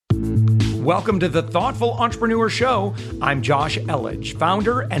Welcome to the Thoughtful Entrepreneur Show. I'm Josh Elledge,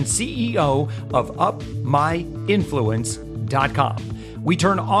 founder and CEO of UpMyInfluence.com. We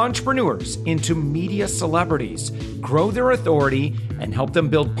turn entrepreneurs into media celebrities, grow their authority, and help them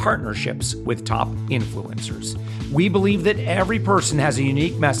build partnerships with top influencers. We believe that every person has a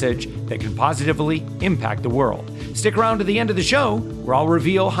unique message that can positively impact the world. Stick around to the end of the show, where I'll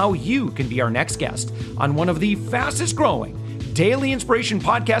reveal how you can be our next guest on one of the fastest growing daily inspiration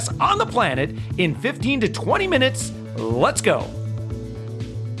podcasts on the planet in 15 to 20 minutes. Let's go.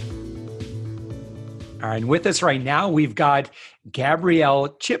 All right, and with us right now, we've got Gabrielle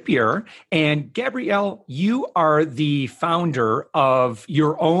Chipeur. And Gabrielle, you are the founder of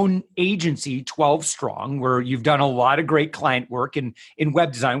your own agency, 12 Strong, where you've done a lot of great client work in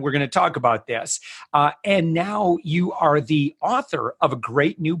web design. We're going to talk about this. And now you are the author of a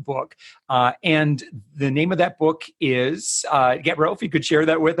great new book. And the name of that book is, Gabrielle, if you could share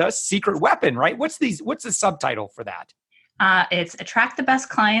that with us, Secret Weapon, right? What's the subtitle for that? It's Attract the Best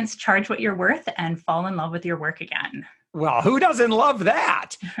Clients, Charge What You're Worth, and Fall in Love with Your Work Again. Well, who doesn't love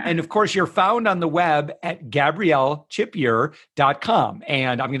that? And of course, you're found on the web at GabrielleChipeur.com.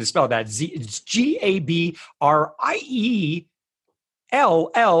 And I'm going to spell that it's GabrielleChip,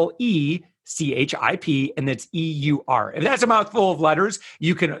 and that's EUR. If that's a mouthful of letters,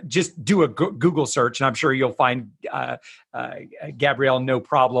 you can just do a Google search, and I'm sure you'll find Gabrielle no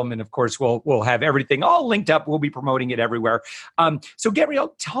problem. And of course, we'll have everything all linked up. We'll be promoting it everywhere. So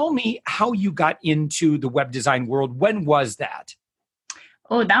Gabrielle, tell me how you got into the web design world. When was that?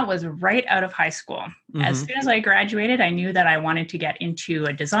 Oh, that was right out of high school. Mm-hmm. As soon as I graduated, I knew that I wanted to get into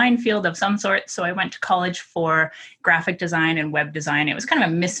a design field of some sort. So I went to college for graphic design and web design. It was kind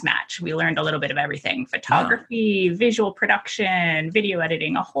of a mismatch. We learned a little bit of everything: photography, visual production, video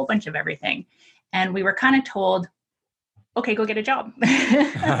editing, a whole bunch of everything. And we were kind of told, okay, go get a job.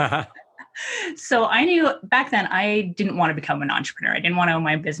 So I knew back then I didn't want to become an entrepreneur. I didn't want to own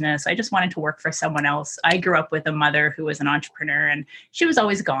my business. I just wanted to work for someone else. I grew up with a mother who was an entrepreneur, and she was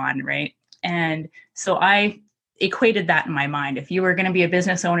always gone, right? And so I equated that in my mind. If you were going to be a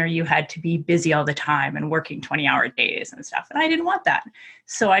business owner, you had to be busy all the time and working 20-hour days and stuff. And I didn't want that.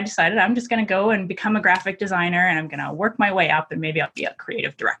 So I decided I'm just going to go and become a graphic designer, and I'm going to work my way up, and maybe I'll be a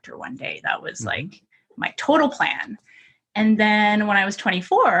creative director one day. That was like my total plan. And then when I was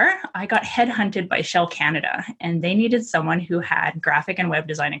 24, I got headhunted by Shell Canada, and they needed someone who had graphic and web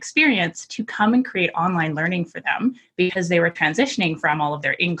design experience to come and create online learning for them, because they were transitioning from all of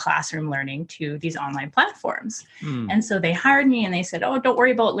their in-classroom learning to these online platforms. And so they hired me, and they said, oh, don't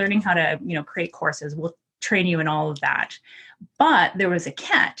worry about learning how to, create courses. We'll train you in all of that. But there was a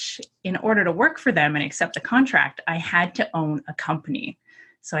catch. In order to work for them and accept the contract, I had to own a company.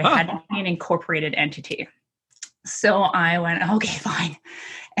 So I had to be an incorporated entity. So I went, okay, fine.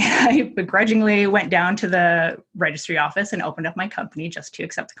 And I begrudgingly went down to the registry office and opened up my company just to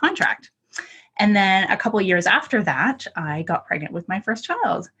accept the contract. And then a couple of years after that, I got pregnant with my first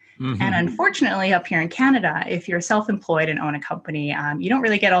child. Mm-hmm. And unfortunately, up here in Canada, if you're self-employed and own a company, you don't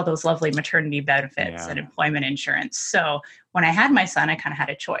really get all those lovely maternity benefits and employment insurance. So when I had my son, I kind of had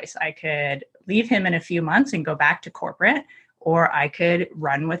a choice. I could leave him in a few months and go back to corporate, or I could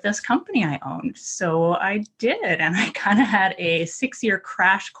run with this company I owned. So I did. And I kind of had a 6-year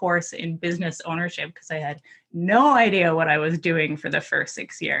crash course in business ownership, because I had no idea what I was doing for the first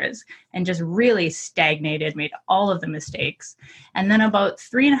 6 years, and just really stagnated, made all of the mistakes. And then about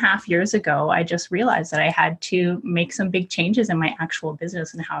 3.5 years ago, I just realized that I had to make some big changes in my actual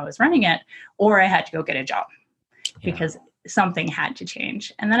business and how I was running it, or I had to go get a job because something had to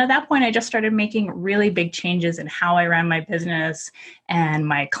change. And then at that point, I just started making really big changes in how I ran my business. And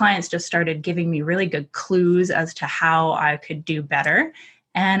my clients just started giving me really good clues as to how I could do better.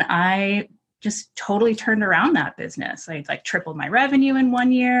 And I just totally turned around that business. I tripled my revenue in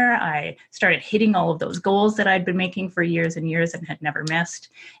 1 year. I started hitting all of those goals that I'd been making for years and years and had never missed,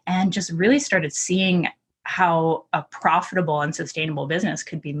 and just really started seeing how a profitable and sustainable business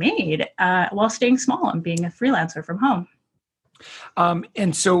could be made while staying small and being a freelancer from home.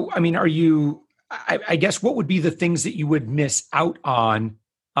 And so, I guess, what would be the things that you would miss out on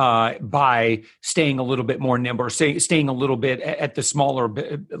by staying a little bit more nimble, or staying a little bit at the smaller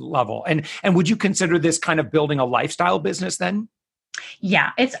level? And would you consider this kind of building a lifestyle business then?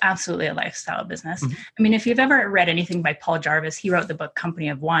 Yeah, it's absolutely a lifestyle business. Mm-hmm. If you've ever read anything by Paul Jarvis, he wrote the book Company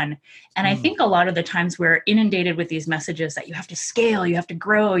of One. And I think a lot of the times we're inundated with these messages that you have to scale, you have to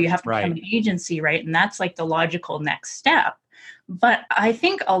grow, you have to become an agency, right? And that's like the logical next step. But I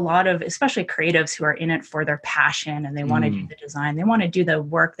think a lot of, especially creatives who are in it for their passion and they want to do the design, they want to do the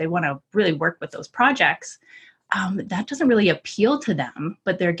work, they want to really work with those projects. that doesn't really appeal to them,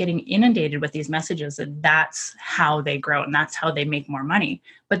 but they're getting inundated with these messages that that's how they grow and that's how they make more money.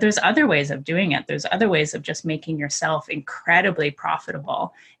 But there's other ways of doing it. There's other ways of just making yourself incredibly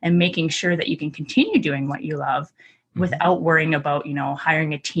profitable and making sure that you can continue doing what you love without worrying about,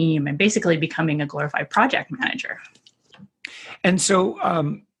 hiring a team and basically becoming a glorified project manager. And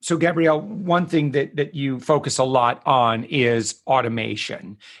so Gabrielle, one thing that you focus a lot on is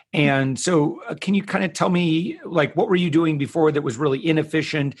automation. And so can you kind of tell me, like, what were you doing before that was really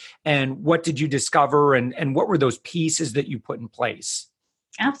inefficient, and what did you discover, and what were those pieces that you put in place?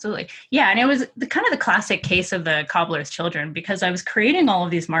 Absolutely. Yeah. And it was the kind of the classic case of the cobbler's children, because I was creating all of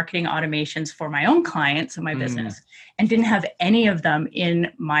these marketing automations for my own clients and my business and didn't have any of them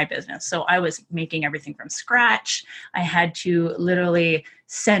in my business. So I was making everything from scratch. I had to literally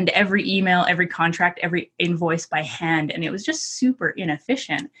send every email, every contract, every invoice by hand. And it was just super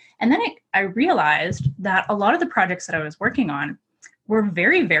inefficient. And then I realized that a lot of the projects that I was working on were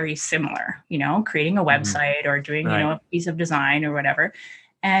very, very similar, creating a website or doing, a piece of design or whatever.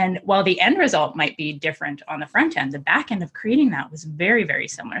 And while the end result might be different on the front end, the back end of creating that was very, very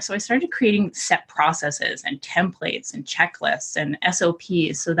similar. So I started creating set processes and templates and checklists and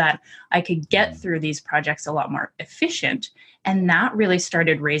SOPs so that I could get through these projects a lot more efficient. And that really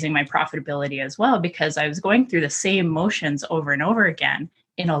started raising my profitability as well, because I was going through the same motions over and over again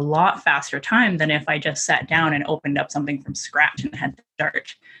in a lot faster time than if I just sat down and opened up something from scratch and had to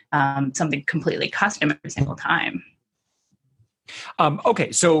start something completely custom every single time.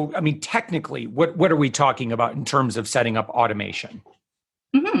 Okay. So, technically, what are we talking about in terms of setting up automation?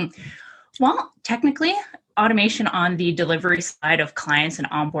 Well, technically, automation on the delivery side of clients and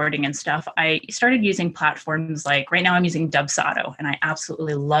onboarding and stuff, I started using platforms like, right now I'm using Dubsado, and I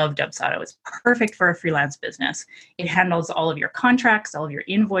absolutely love Dubsado. It's perfect for a freelance business. It handles all of your contracts, all of your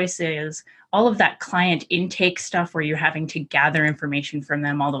invoices, all of that client intake stuff where you're having to gather information from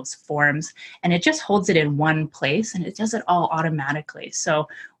them, all those forms, and it just holds it in one place and it does it all automatically. So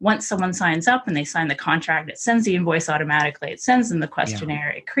once someone signs up and they sign the contract, it sends the invoice automatically, it sends them the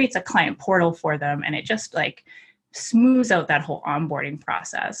questionnaire, it creates a client portal for them, and it just like smooths out that whole onboarding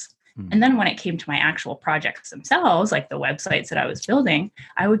process. And then when it came to my actual projects themselves, like the websites that I was building,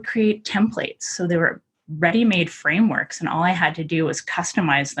 I would create templates. So they were ready-made frameworks, and all I had to do was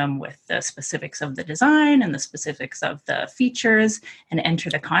customize them with the specifics of the design and the specifics of the features and enter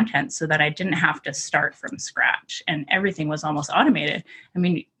the content so that I didn't have to start from scratch, and everything was almost automated. I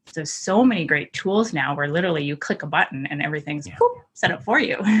mean, there's so many great tools now where literally you click a button and everything's set up for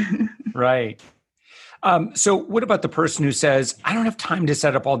you. Right. So what about the person who says, I don't have time to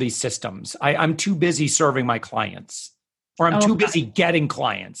set up all these systems. I'm too busy serving my clients. Or I'm too busy getting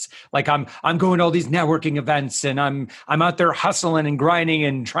clients. Like I'm going to all these networking events and I'm out there hustling and grinding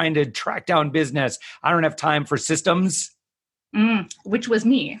and trying to track down business. I don't have time for systems. Which was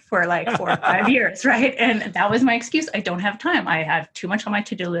me for like 4 or 5 years, right? And that was my excuse. I don't have time. I have too much on my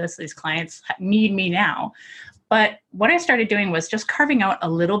to-do list. These clients need me now. But what I started doing was just carving out a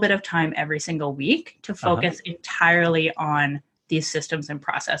little bit of time every single week to focus entirely on these systems and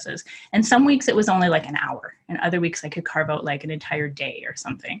processes. And some weeks it was only like an hour, and other weeks I could carve out like an entire day or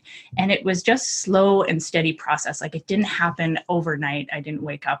something. And it was just slow and steady process. Like it didn't happen overnight. I didn't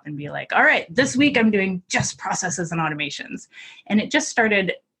wake up and be like, all right, this week I'm doing just processes and automations. And it just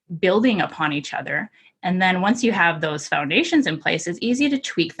started building upon each other. And then once you have those foundations in place, it's easy to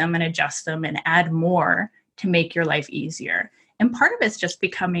tweak them and adjust them and add more to make your life easier. And part of it's just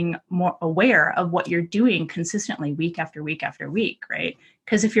becoming more aware of what you're doing consistently week after week after week, right?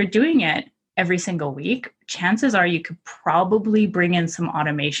 Because if you're doing it every single week, chances are you could probably bring in some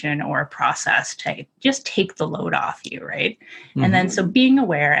automation or a process to just take the load off you, right? And then so being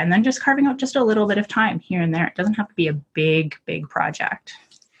aware and then just carving out just a little bit of time here and there. It doesn't have to be a big, big project.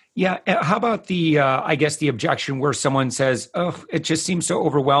 Yeah. How about the objection where someone says, oh, it just seems so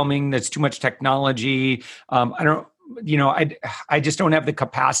overwhelming. That's too much technology. I just don't have the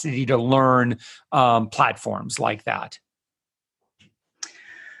capacity to learn platforms like that.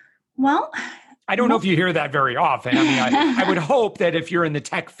 Well, I don't know if you hear that very often. I mean, I would hope that if you're in the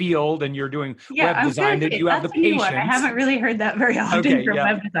tech field and you're doing web design, that you have the patience. I haven't really heard that very often from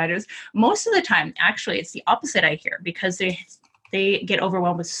web designers. Most of the time, actually, it's the opposite I hear, because they get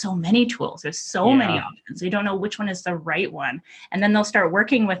overwhelmed with so many tools. There's so many options. They don't know which one is the right one. And then they'll start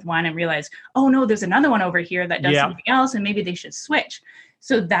working with one and realize, oh no, there's another one over here that does something else, and maybe they should switch.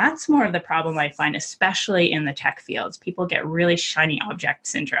 So that's more of the problem I find, especially in the tech fields. People get really shiny object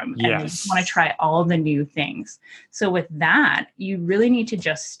syndrome and they just want to try all the new things. So with that, you really need to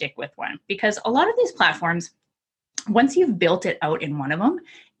just stick with one, because a lot of these platforms, once you've built it out in one of them,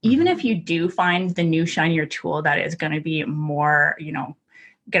 even if you do find the new shinier tool that is going to be more, going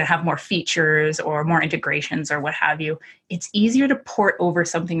to have more features or more integrations or what have you, it's easier to port over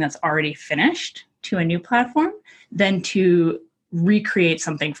something that's already finished to a new platform than to recreate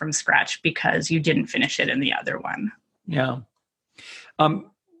something from scratch because you didn't finish it in the other one. Yeah.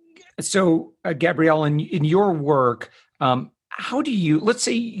 So, Gabrielle, in your work, how do you, let's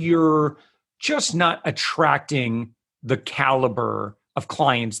say you're just not attracting the caliber of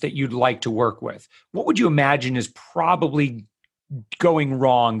clients that you'd like to work with. What would you imagine is probably going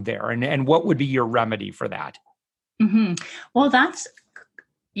wrong there? And what would be your remedy for that? Mm-hmm. Well, that's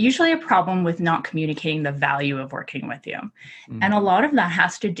usually a problem with not communicating the value of working with you. And a lot of that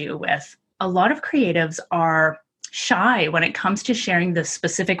has to do with a lot of creatives are shy when it comes to sharing the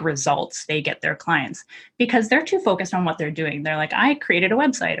specific results they get their clients because they're too focused on what they're doing. They're like, I created a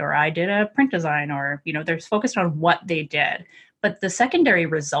website or I did a print design or, they're focused on what they did. But the secondary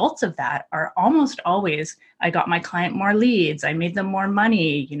results of that are almost always, I got my client more leads, I made them more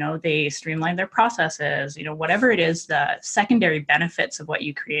money, they streamlined their processes, whatever it is, the secondary benefits of what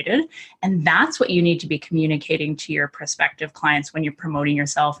you created. And that's what you need to be communicating to your prospective clients when you're promoting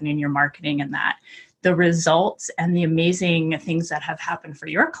yourself and in your marketing and that. The results and the amazing things that have happened for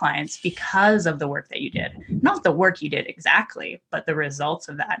your clients because of the work that you did. Not the work you did exactly, but the results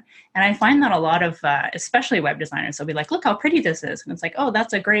of that. And I find that a lot of, especially web designers, they'll be like, look how pretty this is. And it's like, oh,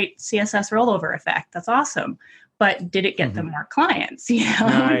 that's a great CSS rollover effect. That's awesome. But did it get them more clients?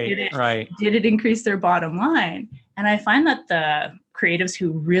 Right. Did it increase their bottom line? And I find that the creatives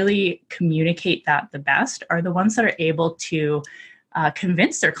who really communicate that the best are the ones that are able to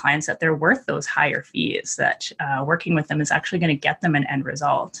convince their clients that they're worth those higher fees, that working with them is actually going to get them an end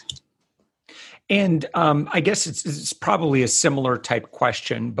result. And I guess it's probably a similar type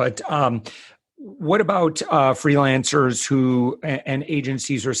question, but what about freelancers and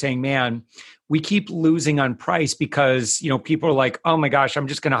agencies are saying, man, we keep losing on price because, people are like, oh my gosh, I'm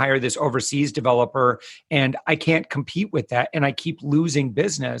just going to hire this overseas developer and I can't compete with that. And I keep losing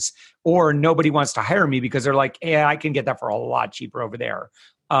business, or nobody wants to hire me because they're like, yeah, I can get that for a lot cheaper over there.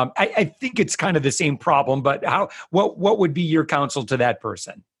 I think it's kind of the same problem, but what would be your counsel to that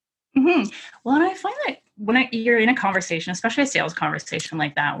person? Mm-hmm. Well, and I find that when you're in a conversation, especially a sales conversation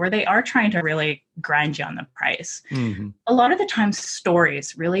like that, where they are trying to really grind you on the price, a lot of the times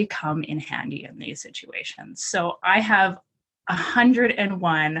stories really come in handy in these situations. So I have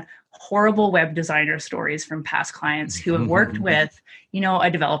 101 horrible web designer stories from past clients who have worked with,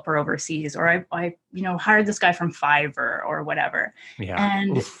 a developer overseas, or I hired this guy from Fiverr or whatever. Yeah.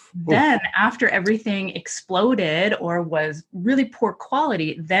 And then after everything exploded or was really poor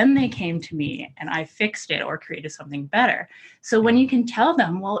quality, then they came to me and I fixed it or created something better. So when you can tell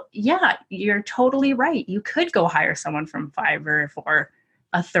them, well, yeah, you're totally right. You could go hire someone from Fiverr for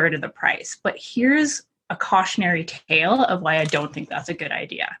a third of the price, but here's a cautionary tale of why I don't think that's a good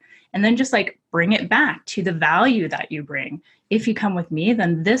idea. And then just bring it back to the value that you bring. If you come with me,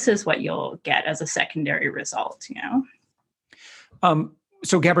 then this is what you'll get as a secondary result,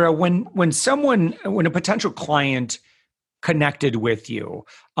 So Gabrielle, when a potential client connected with you,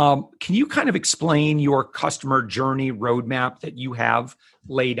 can you kind of explain your customer journey roadmap that you have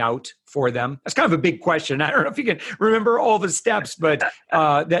laid out for them? That's kind of a big question. I don't know if you can remember all the steps, but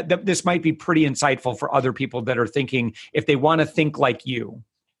that this might be pretty insightful for other people that are thinking if they want to think like you.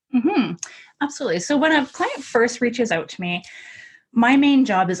 Mm-hmm. Absolutely. So when a client first reaches out to me, my main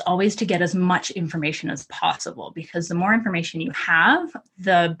job is always to get as much information as possible, because the more information you have,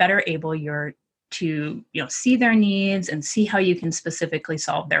 the better able you're to see their needs and see how you can specifically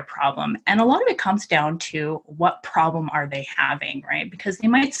solve their problem. And a lot of it comes down to what problem are they having, right? Because they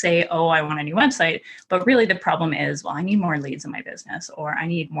might say, oh, I want a new website, but really the problem is, well, I need more leads in my business, or I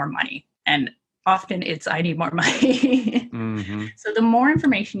need more money. And often it's, I need more money. So the more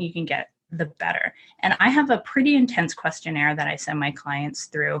information you can get, the better. And I have a pretty intense questionnaire that I send my clients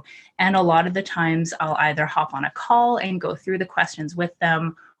through. And a lot of the times I'll either hop on a call and go through the questions with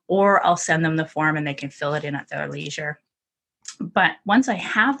them, or I'll send them the form and they can fill it in at their leisure. But once I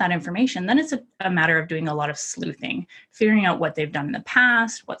have that information, then it's a matter of doing a lot of sleuthing, figuring out what they've done in the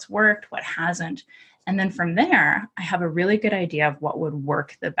past, what's worked, what hasn't. And then from there, I have a really good idea of what would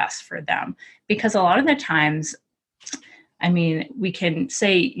work the best for them. Because a lot of the times, we can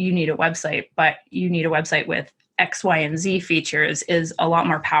say you need a website, but you need a website with X, Y, and Z features is a lot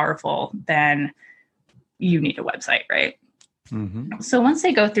more powerful than you need a website, right? So once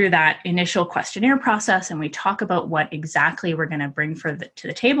they go through that initial questionnaire process and we talk about what exactly we're going to bring to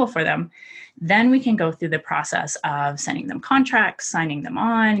the table for them, then we can go through the process of sending them contracts, signing them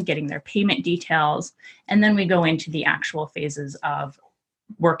on, getting their payment details, and then we go into the actual phases of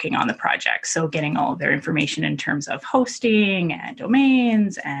working on the project. So getting all of their information in terms of hosting and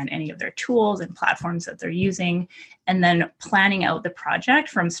domains and any of their tools and platforms that they're using, and then planning out the project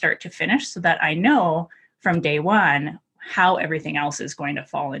from start to finish so that I know from day one how everything else is going to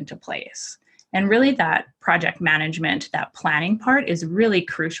fall into place. And really that project management, that planning part is really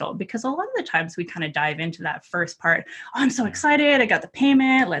crucial, because a lot of the times we kind of dive into that first part. Oh, I'm so excited. I got the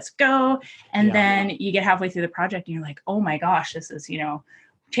payment. Let's go. And then you get halfway through the project and you're like, oh my gosh, this is,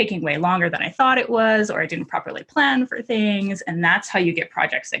 taking way longer than I thought it was, or I didn't properly plan for things. And that's how you get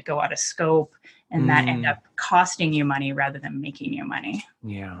projects that go out of scope and that end up costing you money rather than making you money.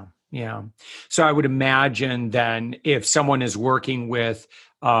 Yeah. Yeah. So I would imagine then if someone is working with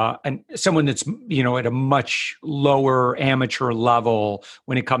someone that's, at a much lower amateur level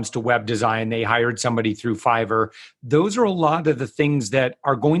when it comes to web design, they hired somebody through Fiverr. Those are a lot of the things that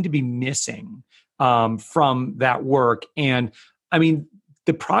are going to be missing from that work. And I mean,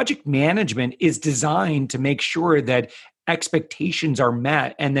 the project management is designed to make sure that expectations are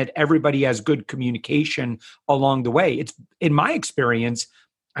met and that everybody has good communication along the way. It's, in my experience,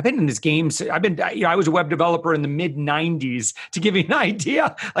 I've been in this game. I was a web developer in the mid 90s, to give you an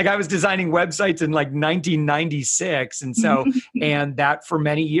idea. Like, I was designing websites in like 1996. And so, and that for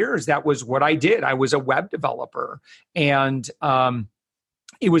many years, that was what I did. I was a web developer. And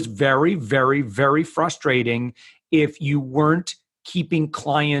it was very, very, very frustrating if you weren't keeping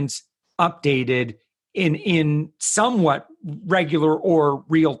clients updated in somewhat regular or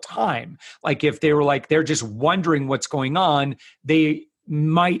real time. Like, if they were like, they're just wondering what's going on, they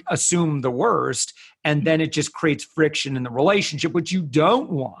might assume the worst, and then it just creates friction in the relationship, which you don't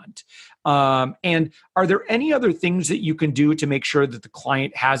want. And are there any other things that you can do to make sure that the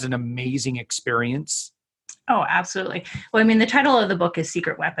client has an amazing experience? Oh, absolutely. Well, I mean, the title of the book is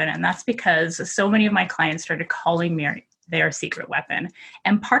Secret Weapon, and that's because so many of my clients started calling me their secret weapon.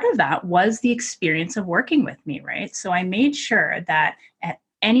 And part of that was the experience of working with me, right? So I made sure that at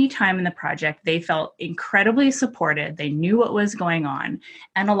any time in the project, they felt incredibly supported. They knew what was going on.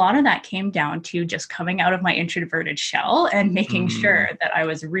 And a lot of that came down to just coming out of my introverted shell and making sure that I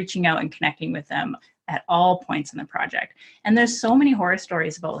was reaching out and connecting with them at all points in the project. And there's so many horror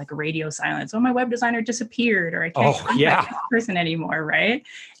stories about like radio silence. Oh, my web designer disappeared, or I can't contact this person anymore, right?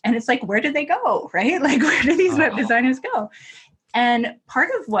 And it's like, where did they go, right? Like, where do these web designers go? And part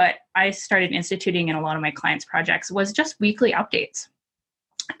of what I started instituting in a lot of my clients' projects was just weekly updates.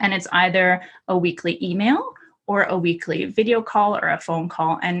 And it's either a weekly email or a weekly video call or a phone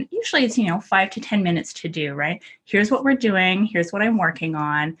call. And usually it's, 5 to 10 minutes to do, right? Here's what we're doing. Here's what I'm working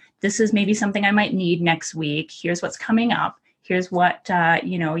on. This is maybe something I might need next week. Here's what's coming up. Here's what,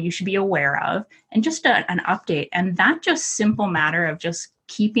 you should be aware of. And just an update. And that just simple matter of just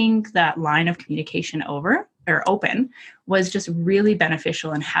keeping that line of communication open was just really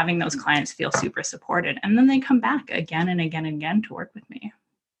beneficial in having those clients feel super supported. And then they come back again and again and again to work with me.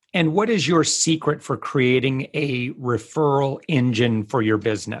 And what is your secret for creating a referral engine for your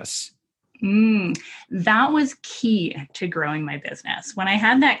business? That was key to growing my business. When I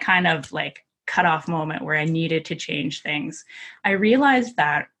had that kind of like cutoff moment where I needed to change things, I realized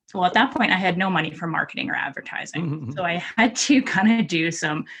that, well, at that point, I had no money for marketing or advertising. So I had to kind of do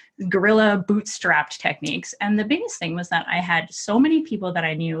some guerrilla bootstrapped techniques. And the biggest thing was that I had so many people that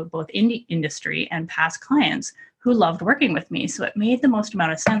I knew, both in the industry and past clients, who loved working with me. So it made the most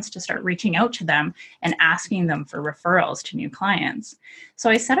amount of sense to start reaching out to them and asking them for referrals to new clients.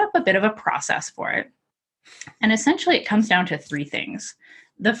 So I set up a bit of a process for it. And essentially it comes down to 3 things.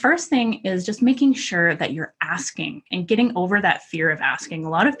 The first thing is just making sure that you're asking and getting over that fear of asking. A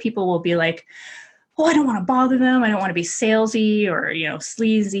lot of people will be like, oh, I don't want to bother them. I don't want to be salesy or,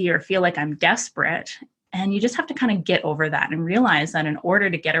 sleazy or feel like I'm desperate. And you just have to kind of get over that and realize that in order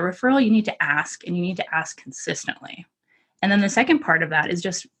to get a referral, you need to ask, and you need to ask consistently. And then the second part of that is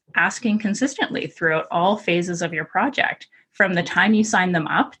just asking consistently throughout all phases of your project. From the time you sign them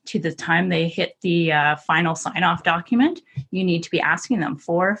up to the time they hit the final sign-off document, you need to be asking them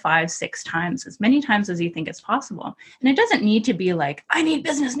 4, 5, 6 times, as many times as you think is possible. And it doesn't need to be like, I need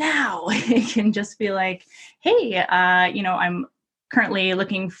business now. It can just be like, hey, I'm currently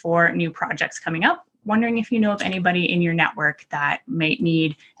looking for new projects coming up. Wondering if you know of anybody in your network that might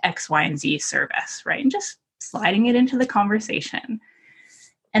need X, Y, and Z service, right? And just sliding it into the conversation.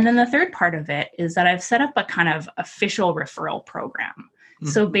 And then the third part of it is that I've set up a kind of official referral program.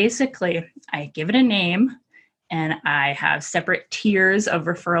 So basically, I give it a name, and I have separate tiers of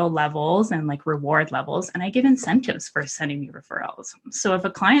referral levels and like reward levels, and I give incentives for sending me referrals. So if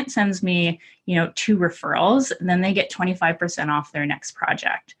a client sends me, 2 referrals, then they get 25% off their next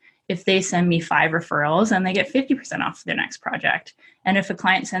project. if they send me 5 referrals, then they get 50% off their next project. And if a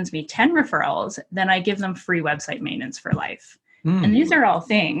client sends me 10 referrals, then I give them free website maintenance for life. And these are all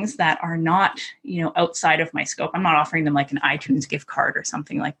things that are not, outside of my scope. I'm not offering them like an iTunes gift card or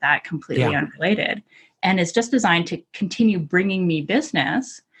something like that, completely unrelated. And it's just designed to continue bringing me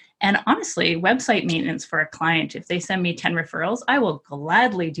business. And honestly, website maintenance for a client, if they send me 10 referrals, I will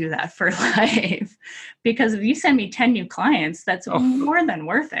gladly do that for life. Because if you send me 10 new clients, that's more than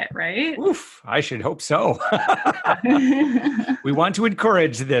worth it, right? Oof, I should hope so. We want to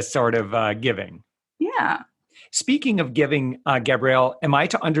encourage this sort of giving. Yeah. Speaking of giving, Gabrielle, am I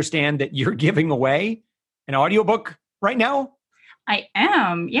to understand that you're giving away an audiobook right now? I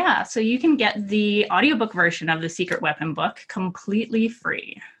am, yeah. So you can get the audiobook version of The Secret Weapon book completely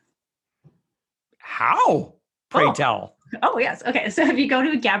free. How? Pray tell. Oh, yes. Okay. So if you go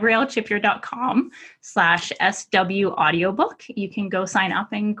to GabrielleChipeur.com/SW audiobook, you can go sign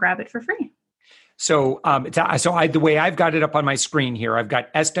up and grab it for free. So, the way I've got it up on my screen here, I've got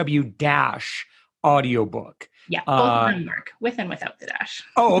SW audiobook. Yeah, both of them work, with and without the dash.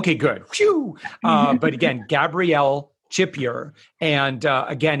 Oh, okay, good. Phew. But again, Gabrielle Chipeur. And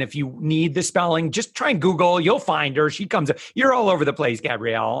again, if you need the spelling, just try and Google. You'll find her. She comes up. You're all over the place,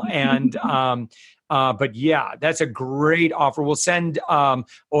 Gabrielle. And but yeah, that's a great offer. We'll send. I'll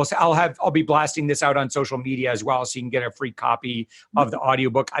be blasting this out on social media as well, so you can get a free copy of the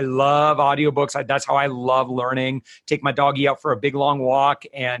audiobook. I love audiobooks. That's how I love learning. Take my doggy out for a big long walk,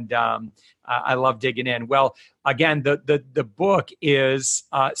 and I love digging in. Well, again, the book is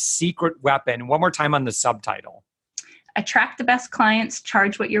Secret Weapon. One more time on the subtitle. Attract the best clients,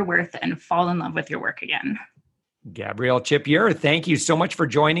 charge what you're worth, and fall in love with your work again. Gabrielle Chipeur, thank you so much for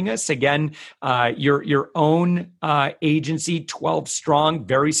joining us. Again, your own agency, 12 strong,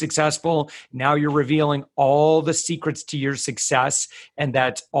 very successful. Now you're revealing all the secrets to your success, and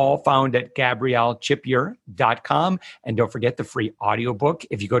that's all found at GabrielleChipeur.com. And don't forget the free audiobook.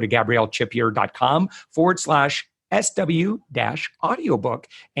 If you go to GabrielleChipeur.com/SW-audiobook,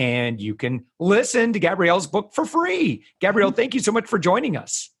 and you can listen to Gabrielle's book for free. Gabrielle, thank you so much for joining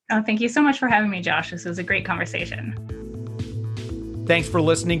us. Oh, thank you so much for having me, Josh. This was a great conversation. Thanks for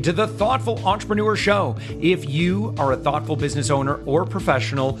listening to the Thoughtful Entrepreneur Show. If you are a thoughtful business owner or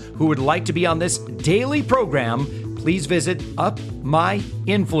professional who would like to be on this daily program, please visit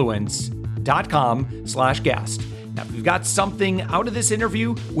upmyinfluence.com/guest. Now, if you've got something out of this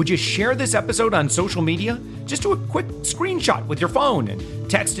interview, would you share this episode on social media? Just do a quick screenshot with your phone and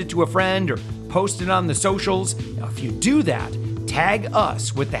text it to a friend or post it on the socials. Now, if you do that, tag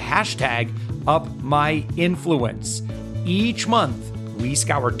us with the hashtag UpMyInfluence. Each month, we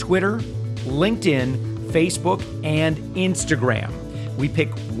scour Twitter, LinkedIn, Facebook, and Instagram. We pick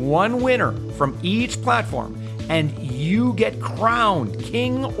one winner from each platform, and you get crowned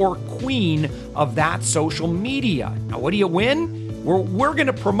king or queen of that social media. Now, what do you win? We're going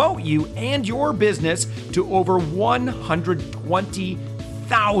to promote you and your business to over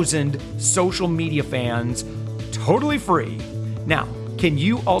 120,000 social media fans, totally free. Now, can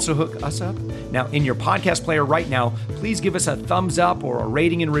you also hook us up? Now, in your podcast player right now, please give us a thumbs up or a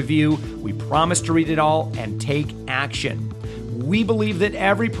rating and review. We promise to read it all and take action. We believe that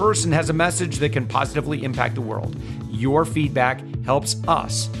every person has a message that can positively impact the world. Your feedback helps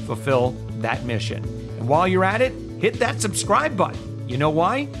us fulfill that mission. And while you're at it, hit that subscribe button. You know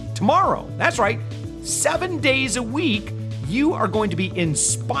why? Tomorrow, that's right, 7 days a week, you are going to be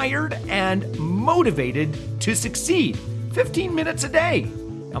inspired and motivated to succeed. 15 minutes a day.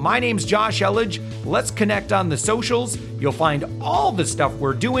 Now, my name's Josh Elledge. Let's connect on the socials. You'll find all the stuff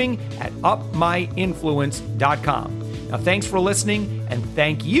we're doing at upmyinfluence.com. Now, thanks for listening, and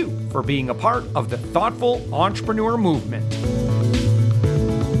thank you for being a part of the Thoughtful Entrepreneur Movement.